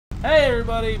Hey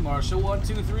everybody,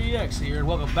 Marshall123X here, and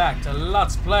welcome back to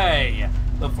Let's Play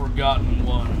The Forgotten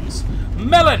Ones.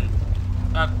 Melon!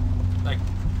 I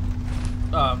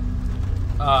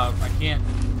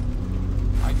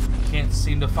can't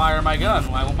seem to fire my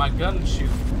gun. Why won't my gun shoot?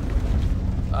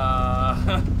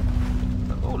 Oh,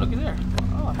 looky there.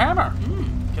 Oh, a hammer.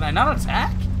 Can I not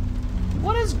attack?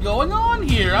 What is going on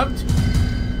here? I'm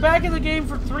back in the game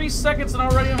for 3 seconds and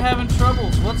already I'm having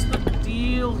troubles. What's the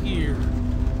deal here?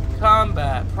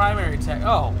 Combat, primary attack.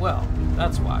 Oh, well,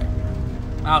 that's why.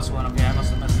 Mouse one. Okay, I must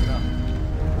have messed it up.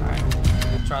 Alright,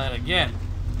 we'll try that again.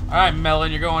 Alright, Melon,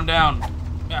 you're going down.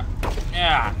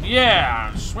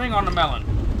 Yeah. Swing on the melon.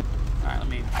 Alright, let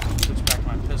me switch back to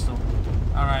my pistol.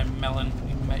 Alright, Melon,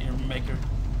 you met your maker.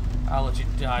 I'll let you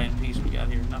die in peace. We got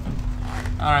here nothing.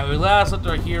 Alright, we last left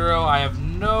our hero. I have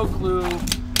no clue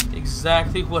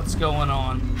exactly what's going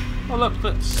on. Oh, look,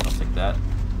 clips. I'll take that.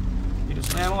 Need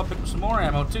some ammo. I'll pick up some more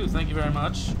ammo, too. Thank you very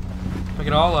much. Pick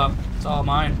it all up. It's all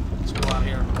mine. Let's go out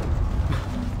here.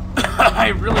 I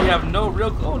really have no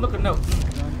real... Oh, look, a note.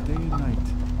 Day and night.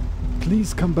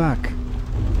 Please come back.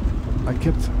 I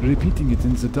kept repeating it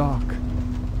in the dark.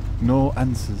 No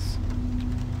answers.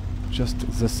 Just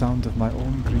the sound of my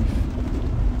own grief.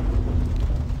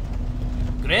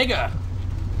 Gregor.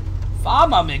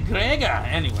 Farmer McGregor.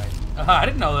 Anyway. I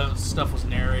didn't know that stuff was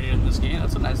narrated in this game.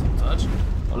 That's a nice little touch.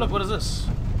 Oh, look, what is this?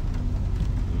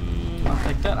 I'll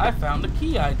take that. I found the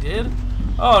key, I did.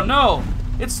 Oh, no.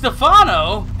 It's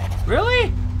Stefano.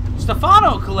 Really?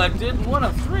 Stefano collected 1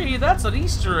 of 3. That's an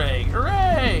Easter egg.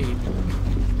 Hooray!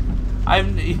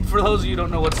 For those of you who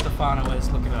don't know what Stefano is,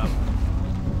 look it up.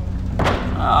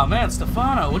 Oh, man,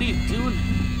 Stefano, what are you doing?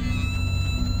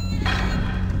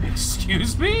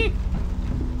 Excuse me?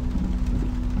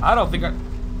 I don't think I...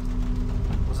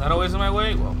 Was that always in my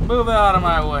way? Well, move out of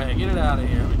my way. Get it out of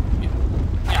here.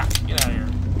 Yeah, get out of here.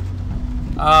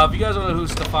 If you guys don't know who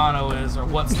Stefano is, or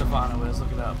what Stefano is,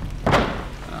 look it up.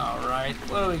 Alright,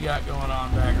 what do we got going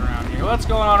on back around here? What's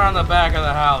going on around the back of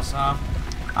the house, huh?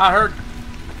 I heard...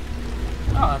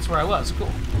 Oh, that's where I was. Cool.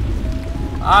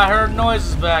 I heard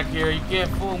noises back here. You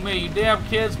can't fool me. You damn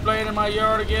kids playing in my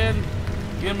yard again?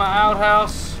 You in my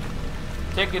outhouse?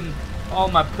 Taking all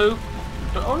my poop?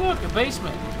 Oh, look, a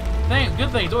basement.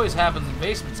 Good things always happens in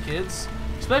basements, kids.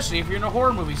 Especially if you're in a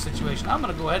horror movie situation. I'm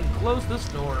gonna go ahead and close this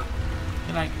door.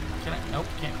 Can I? Nope,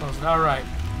 can't close it. Alright.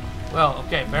 Well,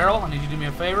 okay, Barrel, I need you to do me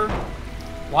a favor.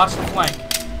 Watch the flank.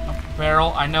 Oh,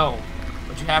 Barrel, I know.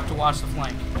 But you have to watch the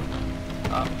flank.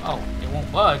 Oh, it won't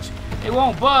budge. It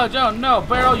won't budge! Oh no,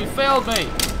 Barrel, you failed me!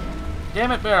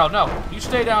 Damn it, Barrel. No, you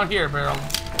stay down here, Barrel.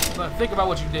 Think about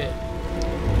what you did.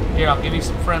 Here, I'll give you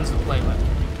some friends to play with.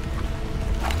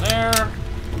 There.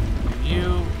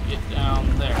 You get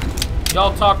down there.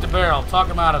 Y'all talk to Barrel. Talk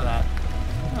him out of that.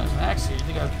 Oh, there's an axe here. You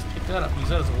think I'd pick that up? Use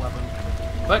that as a weapon.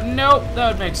 But nope,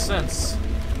 that would make sense.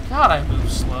 God, I move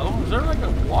slow. Is there like a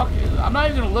walk? I'm not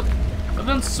even gonna look. I've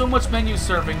done so much menu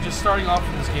surfing just starting off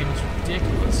in this game. It's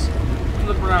ridiculous. Let me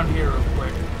look around here real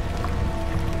quick.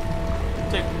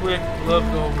 Take a quick look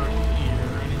over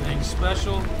here. Anything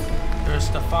special? There's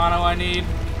Stefano I need.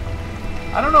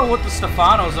 I don't know what the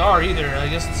Stefanos are either. I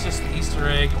guess it's just an Easter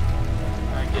egg.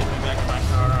 Alright, get me back to my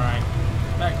car. Alright.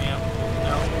 Back me up.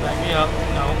 No, back me up.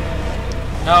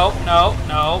 No.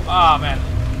 No. Ah, man.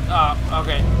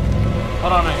 Okay.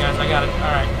 Hold on a minute, guys. I got it.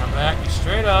 Alright, now back me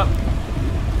straight up.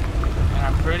 And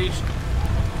I'm pretty sure.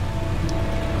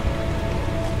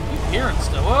 Keep hearing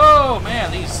stuff. Whoa,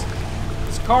 man. This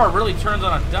car really turns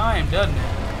on a dime, doesn't it?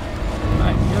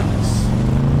 My goodness.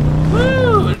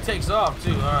 Woo! It takes off,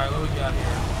 too. Alright, what we got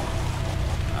here?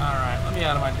 Alright, let me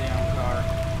out of my damn car.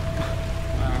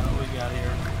 Alright, what we got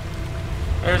here?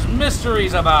 There's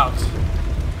mysteries about.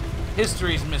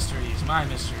 History's mysteries. My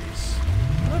mysteries.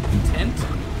 A tent?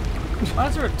 Why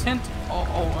is there a tent?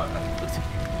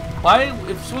 Why,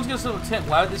 if someone's gonna set up a tent,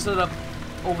 why would they set it up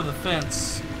over the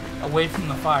fence, away from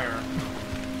the fire?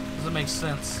 Doesn't make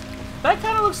sense. That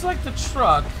kind of looks like the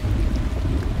truck.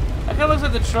 That kind of looks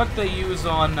like the truck they use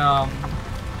on, I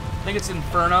think it's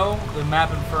Inferno, the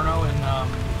map Inferno in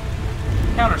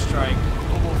Counter-Strike,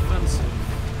 Global Offensive,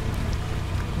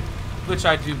 which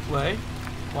I do play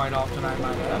quite often, I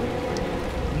might add.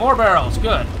 More barrels,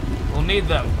 good. We'll need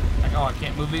them. Like, oh, I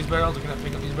can't move these barrels. Can I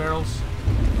pick up these barrels?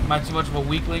 Am I too much of a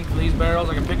weak link for these barrels?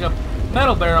 I can pick up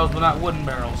metal barrels, but not wooden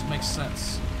barrels. Makes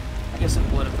sense. I guess it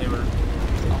would if they were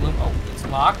aluminum. Oh, it's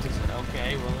locked, is it?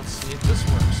 Okay, well, let's see if this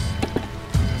works.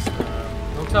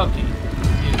 Hotel key.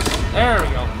 There we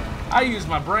go. I used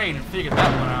my brain and figured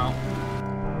that one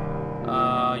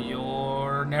out.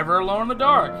 You're never alone in the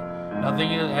dark.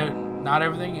 Not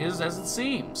everything is as it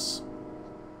seems.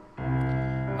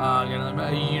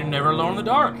 You're never alone in the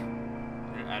dark.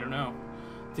 I don't know.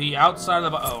 The outside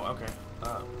of the... Oh, okay.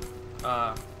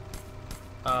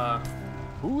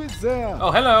 Who is there?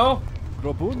 Oh, hello.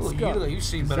 Grobunska. You've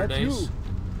seen better days.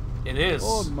 It is.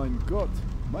 Oh my god.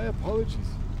 My apologies.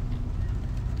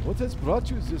 What has brought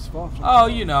you this far from... Oh,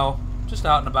 you know. Just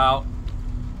out and about.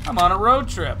 I'm on a road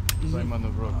trip. I'm on the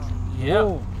road. Yeah.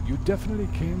 Oh, you definitely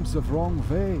came the wrong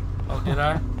way. Oh, did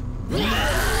I?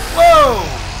 Whoa!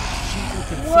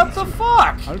 What the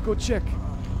fuck? I'll go check.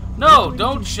 No,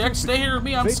 don't check. Stay here with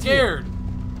me. I'm Wait scared.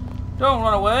 Don't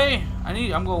run away.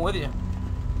 I'm going with you.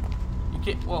 You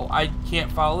can't. Well, I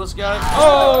can't follow this guy.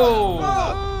 Oh!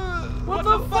 What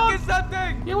the fuck is that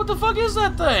thing? Yeah, what the fuck is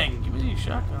that thing? Give me the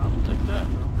shotgun. I'll take that.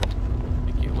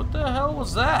 Thank you. What the hell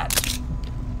was that?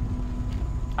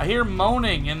 I hear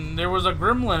moaning, and there was a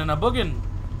gremlin and a boogin.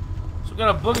 So we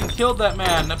got a boogin killed that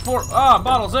man. That poor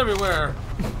bottles everywhere.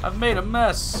 I've made a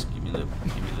mess. Give me the.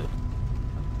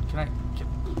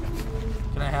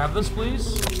 Can I have this,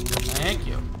 please? Thank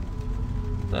you.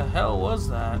 What the hell was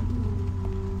that?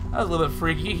 That was a little bit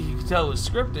freaky. You could tell it was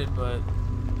scripted, but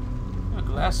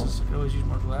glasses. I could always use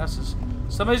more glasses.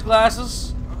 Somebody's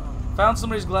glasses. Found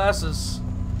somebody's glasses.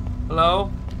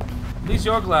 Hello? Are these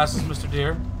your glasses, Mr.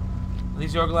 Deer? Are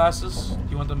these your glasses? Do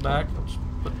you want them back? I'll just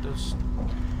put this.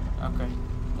 Okay.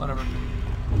 Whatever.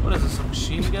 What is this? A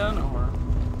machine gun or?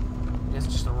 I guess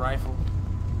it's just a rifle.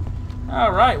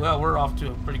 Alright, well, we're off to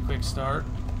a pretty quick start.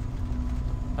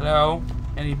 Hello?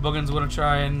 Any boogins want to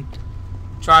try a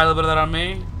little bit of that on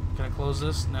me? Can I close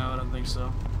this? No, I don't think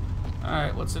so.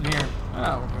 Alright, what's in here?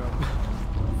 Oh, we're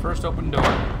good. First open door.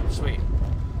 Sweet.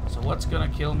 So what's gonna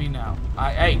kill me now?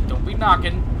 Hey, don't be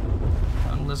knocking.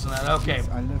 Don't listen to that. Okay. Since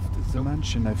I left the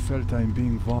mansion, I felt I'm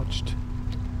being watched.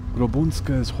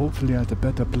 Grobunska is hopefully at a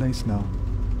better place now.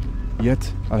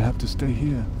 Yet, I'll have to stay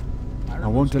here. I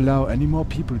won't allow any more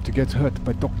people to get hurt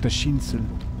by Dr. Schinzel.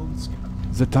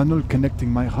 The tunnel connecting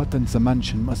my hut and the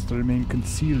mansion must remain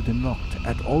concealed and locked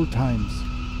at all times.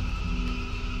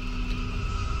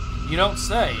 You don't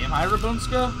say. Am I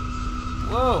Rabunska?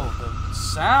 Whoa, the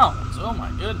sounds. Oh my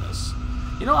goodness.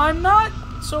 You know, I'm not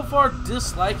so far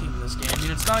disliking this game. I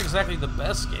mean, it's not exactly the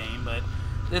best game, but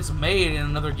it's made in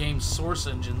another game's source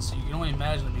engine, so you can only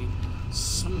imagine it'd be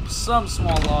some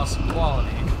small loss in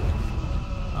quality.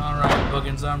 Alright,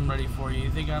 Boogins, I'm ready for you. You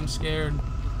think I'm scared?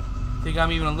 Think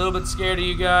I'm even a little bit scared of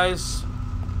you guys?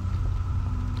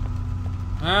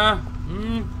 Huh?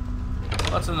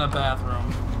 What's in the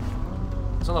bathroom?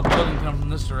 I saw a boogin come from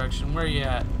this direction. Where are you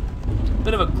at?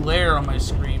 Bit of a glare on my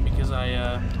screen because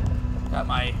I got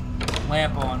my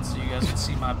lamp on so you guys can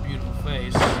see my beautiful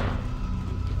face.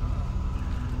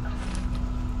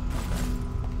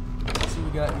 Let's see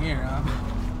what we got in here, huh?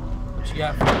 What you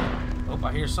got? Oh,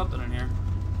 I hear something in here.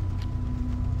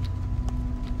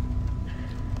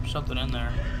 Something in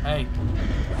there. Hey,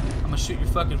 I'm gonna shoot your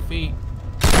fucking feet.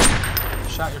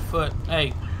 Shot your foot.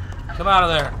 Hey, come out of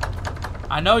there.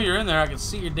 I know you're in there. I can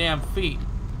see your damn feet.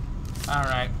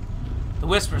 Alright. The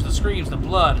whispers, the screams, the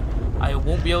blood. I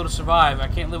won't be able to survive. I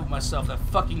can't live with myself. That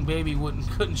fucking baby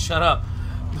couldn't shut up.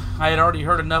 I had already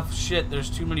heard enough shit. There's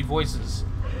too many voices.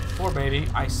 Poor baby.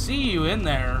 I see you in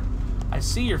there. I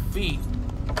see your feet.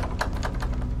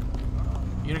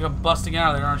 You're gonna come busting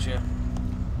out of there, aren't you?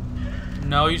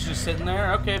 No, you're just sitting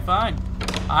there? Okay, fine.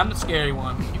 I'm the scary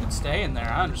one. You can stay in there.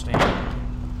 I understand.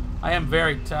 I am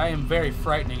very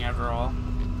frightening after all.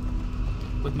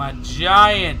 With my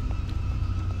giant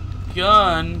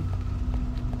gun.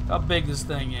 How big this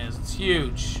thing is. It's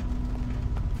huge.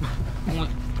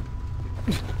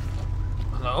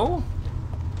 Hello?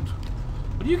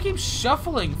 What do you keep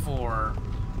shuffling for?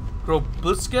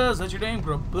 Grobuska? Is that your name?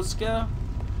 Grobuska?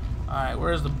 Alright,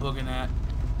 where's the boogin at?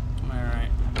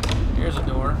 Alright. Here's a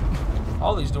door.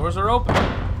 All these doors are open.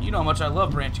 You know how much I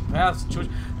love branching paths.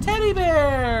 Teddy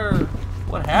bear!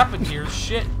 What happened here?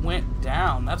 Shit went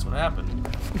down. That's what happened.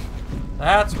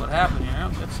 That's what happened here.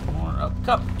 Get some more.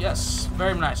 Cup. Yes.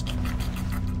 Very nice.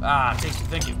 Ah, tasty.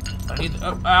 Thank you.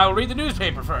 I'll read the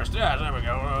newspaper first. Yeah, there we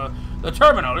go. The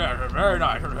terminal. Yeah, very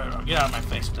nice. Get out of my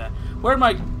face with that. Where'd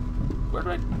my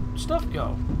stuff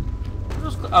go?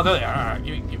 Oh, there they are. All right.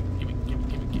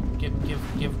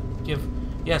 Give.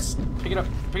 Yes. Pick it up.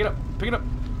 Pick it up. Pick it up.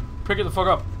 Pick it the fuck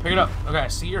up. Pick it up. Okay, I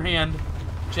see your hand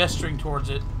gesturing towards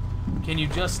it. Can you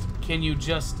just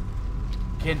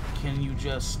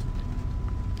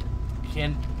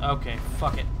okay,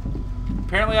 fuck it.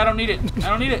 Apparently I don't need it. I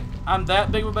don't need it. I'm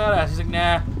that big of a badass. He's like,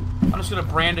 nah, I'm just gonna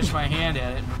brandish my hand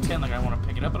at it and pretend like I want to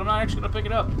pick it up, but I'm not actually gonna pick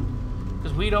it up.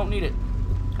 Because we don't need it.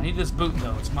 I need this boot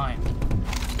though, it's mine.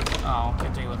 Oh,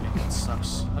 can't take it with me. That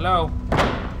sucks. Hello?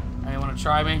 Anyone wanna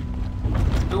try me?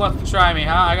 Who wants to try me,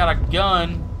 huh? I got a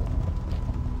gun.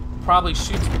 Probably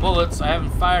shoots bullets. I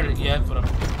haven't fired it yet, but I'm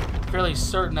fairly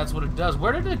certain that's what it does.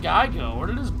 Where did the guy go? Where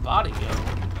did his body go?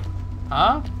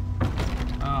 Huh?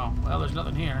 Oh, well, there's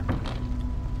nothing here.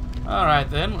 Alright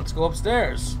then, let's go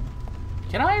upstairs.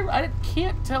 Can I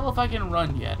can't tell if I can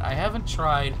run yet. I haven't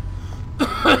tried.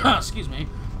 Excuse me.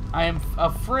 I am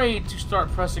afraid to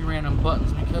start pressing random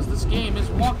buttons because this game is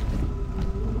wonky.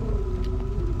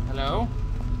 Hello?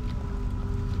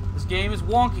 This game is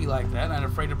wonky like that, and I'm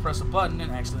afraid to press a button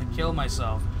and accidentally kill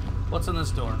myself. What's in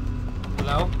this door?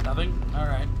 Hello? Nothing?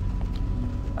 Alright.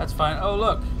 That's fine. Oh,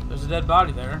 look. There's a dead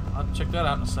body there. I'll check that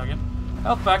out in a second.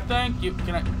 Health pack, thank you.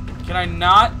 Can I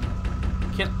not?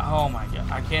 Oh my god.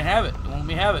 I can't have it. It won't let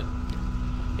me have it.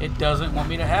 It doesn't want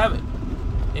me to have it.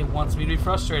 It wants me to be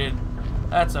frustrated.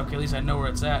 That's okay. At least I know where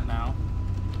it's at now.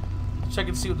 Check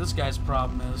and see what this guy's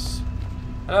problem is.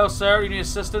 Hello, sir. You need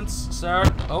assistance, sir?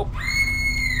 Oh.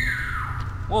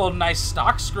 Whoa, nice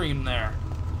stock scream there.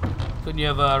 Couldn't you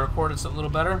have recorded something a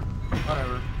little better?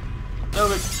 Whatever. No,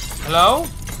 but hello?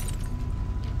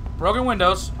 Broken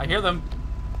windows. I hear them.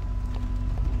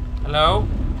 Hello?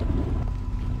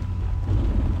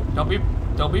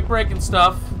 Don't be breaking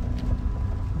stuff.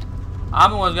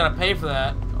 I'm the one who's got to pay for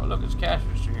that. Oh, look, there's cash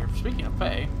register here. Speaking of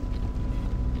pay.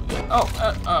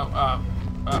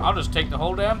 I'll just take the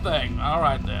whole damn thing. All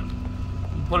right then.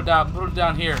 Put it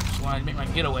down here. So when I make my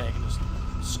getaway, I can just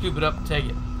scoop it up and take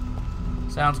it.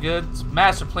 Sounds good. It's a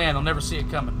master plan. They'll never see it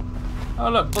coming. Oh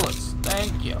look, bullets.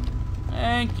 Thank you.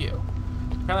 Thank you.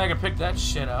 Apparently I can pick that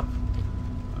shit up.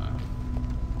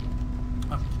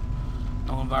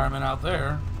 No environment out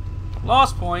there.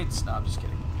 Lost points. No, I'm just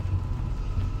kidding.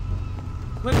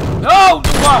 No!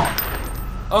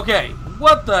 Whoa! Okay,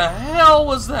 what the hell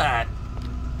was that?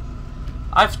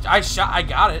 I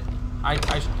got it. I'm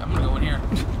gonna go in here.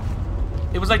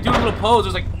 It was like doing a little pose. It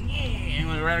was like, and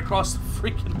we ran across the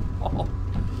freaking wall.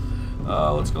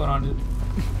 Oh, what's going on, dude?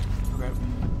 Okay.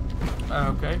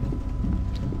 Okay.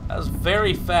 That was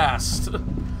very fast.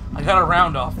 I got a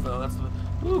round off though. That's the.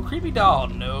 Ooh, creepy doll.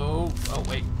 No. Oh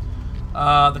wait.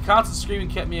 The constant screaming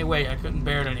kept me awake. I couldn't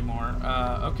bear it anymore.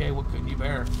 Okay, what couldn't you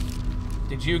bear?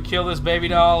 Did you kill this baby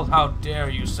doll? How dare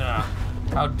you, sir?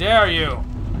 How dare you?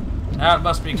 Now it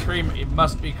must be it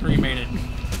must be cremated.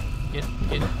 Get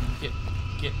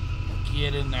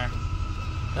in there.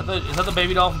 Is that the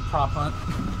baby doll from Prop Hunt?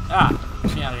 Ah,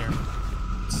 get me out of here.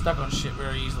 It's stuck on shit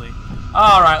very easily.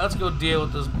 Alright, let's go deal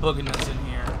with this boogin that's in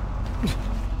here.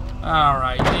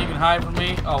 Alright, you think you can hide from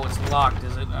me? Oh, it's locked,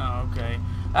 is it? Oh, okay.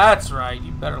 That's right.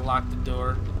 You better lock the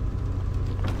door.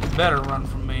 You better run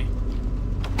from me.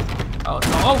 Oh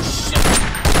shit!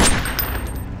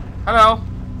 Hello.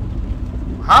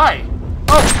 Hi.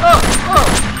 Oh!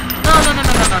 No!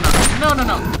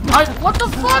 What the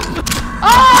fuck?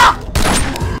 Ah!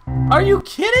 Are you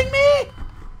kidding me?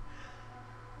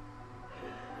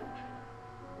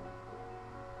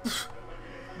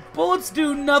 Bullets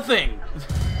do nothing.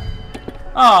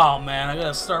 Oh man, I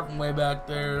gotta start from way back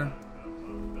there.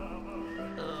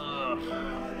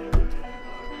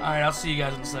 Alright, I'll see you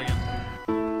guys in a second.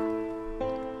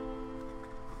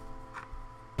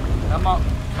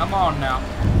 Come on now.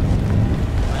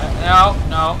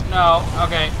 No.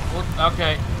 Okay.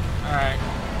 Okay. Alright.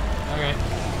 Okay.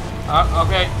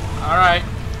 Okay. Alright.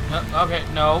 Okay.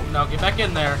 No. Get back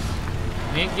in there.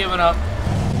 We ain't giving up.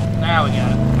 Now we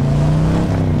got it.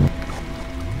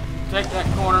 Take that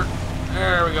corner.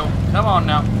 There we go. Come on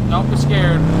now. Don't be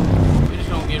scared. We're just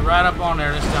gonna get right up on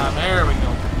there this time. There we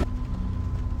go.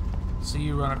 See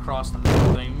you run across the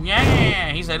whole thing.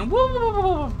 Yeah! He said,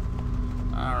 woo!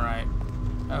 Alright.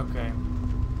 Okay.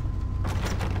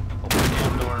 Open the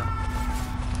damn door.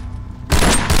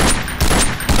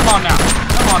 Come on now.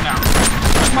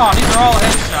 Come on, these are all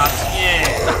headshots.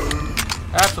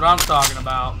 Yeah. That's what I'm talking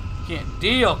about. You can't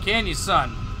deal, can you,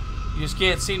 son? You just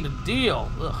can't seem to deal.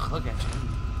 Ugh, look at you.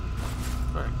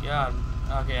 For God.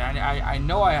 Okay, I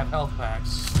know I have health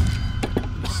packs. Let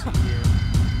me see here.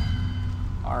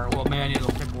 Alright, well, man, I need to go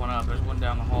pick one up. There's one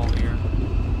down the hall here.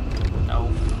 No.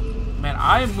 Man,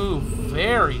 I move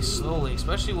very slowly,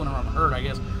 especially when I'm hurt, I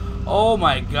guess. Oh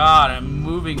my God, I'm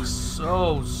moving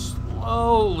so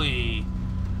slowly.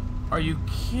 Are you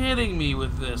kidding me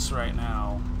with this right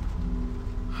now?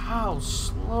 How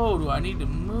slow do I need to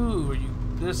move?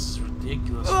 This is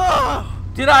ridiculous. Ugh!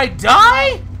 Did I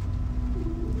die?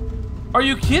 Are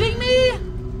you kidding me?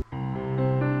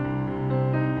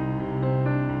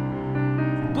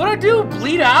 What I do?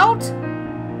 Bleed out?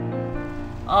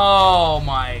 Oh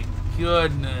my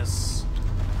goodness.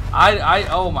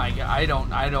 Oh my God. I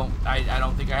don't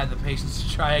think I had the patience to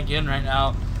try again right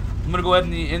now. I'm gonna go ahead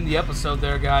and end the episode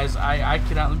there, guys. I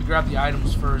cannot. Let me grab the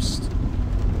items first.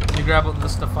 Let me grab the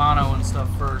Stefano and stuff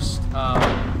first.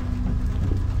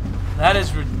 That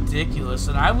is ridiculous,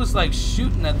 and I was like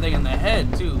shooting that thing in the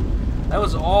head too. That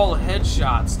was all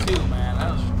headshots too, man.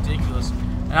 That was ridiculous.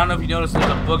 And I don't know if you noticed, there's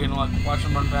a Boogin. Watch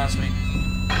him run past me.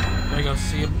 There you go,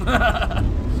 see him.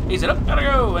 He said, "Oh, gotta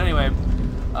go." Anyway,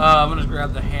 I'm gonna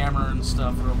grab the hammer and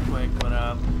stuff real quick.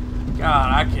 But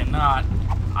God, I cannot.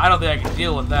 I don't think I can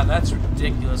deal with that. That's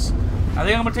ridiculous. I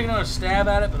think I'm gonna take another stab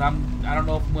at it, but I don't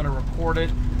know if I'm gonna record it.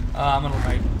 I'm gonna let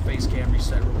my face cam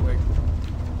reset real quick.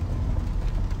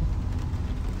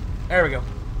 There we go.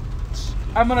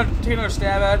 I'm gonna take another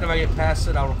stab at it. If I get past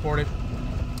it, I'll record it.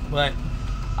 But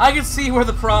I can see where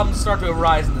the problems start to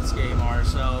arise in this game are,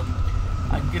 so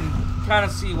I can kind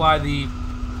of see why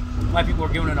people are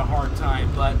giving it a hard time.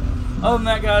 But other than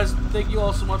that, guys, thank you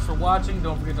all so much for watching.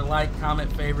 Don't forget to like,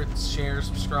 comment, favorite, share,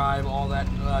 subscribe, all that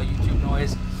YouTube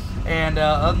noise. And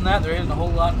other than that, there isn't a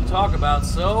whole lot to talk about.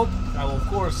 So I will, of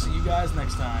course, see you guys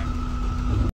next time.